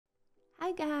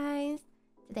Hi guys!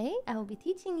 Today I will be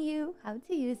teaching you how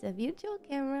to use a virtual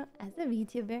camera as a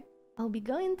VTuber. I'll be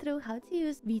going through how to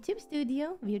use VTube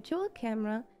Studio virtual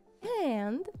camera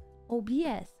and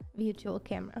OBS virtual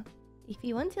camera. If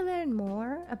you want to learn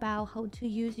more about how to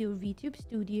use your VTube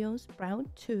Studio Sprout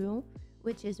 2,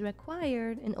 which is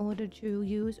required in order to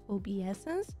use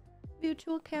OBS's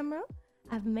virtual camera,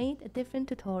 I've made a different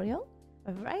tutorial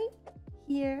right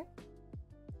here.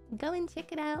 Go and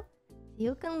check it out.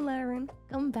 You can learn,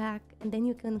 come back, and then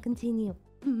you can continue.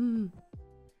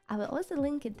 I will also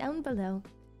link it down below.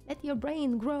 Let your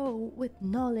brain grow with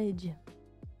knowledge.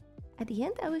 At the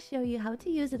end, I will show you how to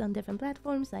use it on different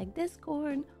platforms like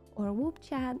Discord or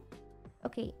Vupechat.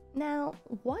 Okay, now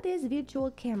what is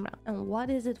virtual camera and what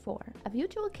is it for? A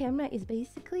virtual camera is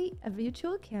basically a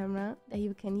virtual camera that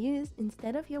you can use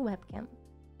instead of your webcam.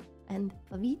 And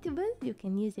for VTubers, you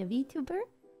can use your VTuber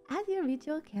as your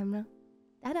virtual camera.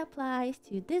 That applies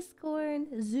to Discord,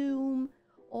 Zoom,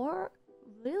 or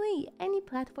really any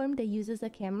platform that uses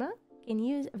a camera can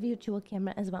use a virtual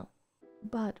camera as well.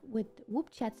 But with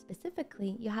Vupechat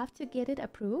specifically, you have to get it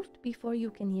approved before you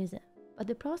can use it. But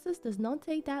the process does not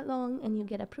take that long and you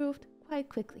get approved quite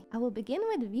quickly. I will begin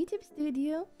with VTube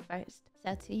Studio first.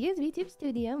 So to use VTube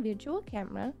Studio virtual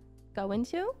camera, go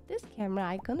into this camera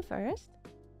icon first.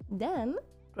 Then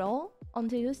scroll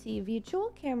until you see virtual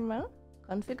camera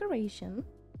configuration.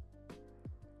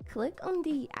 Click on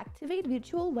the activate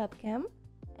virtual webcam,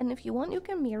 and if you want you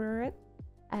can mirror it.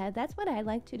 That's what I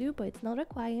like to do, but it's not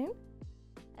required.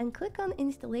 And click on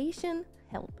installation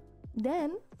help.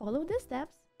 Then follow the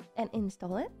steps and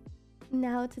install it.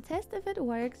 Now to test if it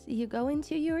works, you go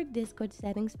into your Discord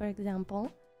settings, for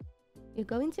example. You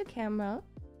go into camera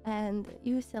and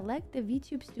you select the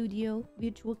VTube Studio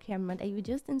virtual camera that you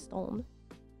just installed.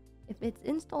 If it's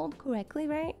installed correctly,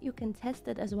 right, you can test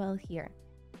it as well here.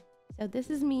 So this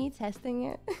is me testing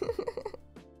it.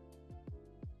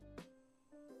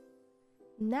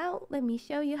 Now let me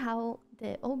show you how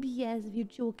the OBS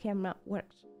virtual camera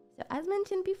works. So as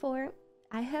mentioned before,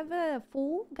 I have a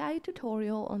full guide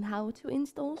tutorial on how to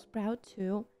install Sprout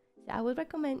 2. So I would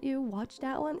recommend you watch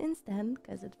that one instead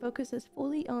because it focuses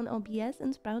fully on OBS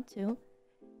and Sprout 2.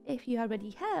 If you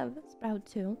already have Sprout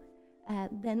 2,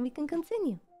 then we can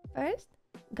continue. First,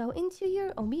 go into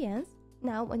your OBS.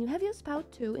 Now, when you have your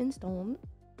Sprout 2 installed,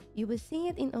 you will see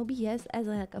it in OBS as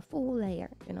like a full layer.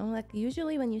 You know, like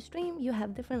usually when you stream, you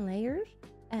have different layers.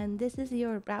 And this is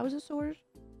your browser source,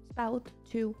 Sprout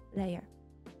 2 layer.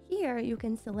 Here, you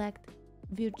can select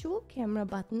virtual camera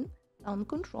button on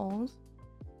controls.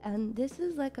 And this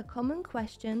is like a common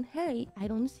question. Hey, I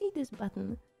don't see this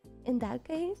button. In that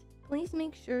case, please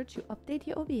make sure to update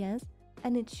your OBS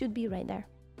and it should be right there.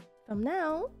 From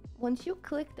now, once you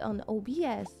clicked on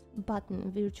OBS button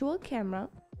virtual camera,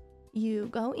 you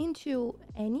go into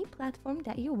any platform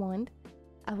that you want.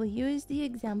 I will use the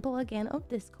example again of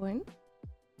Discord.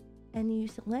 And you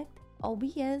select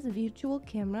OBS virtual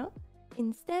camera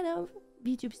instead of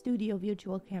VTube Studio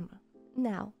virtual camera.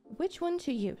 Now, which one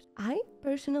to use? I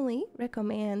personally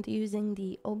recommend using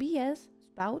the OBS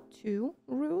Sprout 2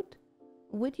 route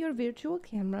with your virtual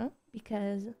camera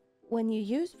because when you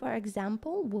use, for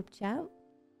example, Vupechat,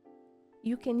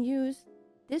 you can use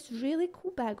this really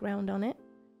cool background on it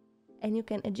and you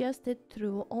can adjust it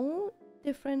through all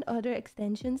different other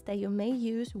extensions that you may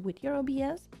use with your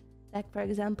OBS, like for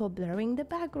example blurring the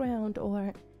background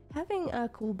or having a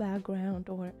cool background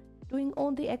or doing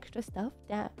all the extra stuff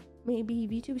that maybe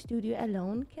VTube Studio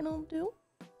alone cannot do.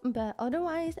 But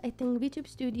otherwise, I think VTube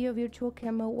Studio virtual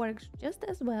camera works just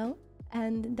as well,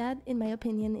 and that, in my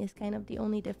opinion, is kind of the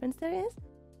only difference there is.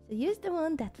 So use the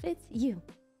one that fits you.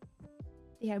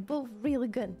 They are both really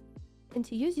good. And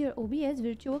to use your OBS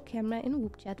virtual camera in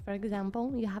Vupechat, for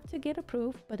example, you have to get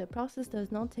approved, but the process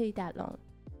does not take that long.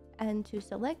 And to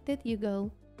select it, you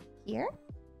go here.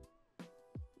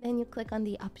 Then you click on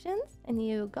the options and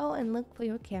you go and look for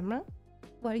your camera,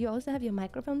 where you also have your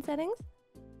microphone settings.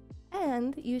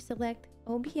 And you select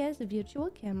OBS virtual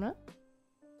camera.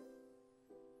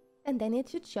 And then it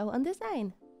should show on the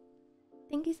side.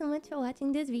 Thank you so much for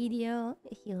watching this video.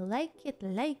 If you like it,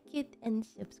 and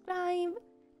subscribe.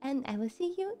 And I will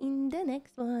see you in the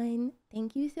next one.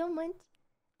 Thank you so much.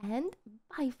 And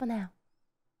bye for now.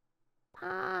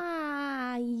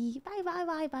 Bye.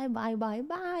 Bye.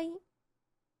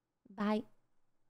 Bye.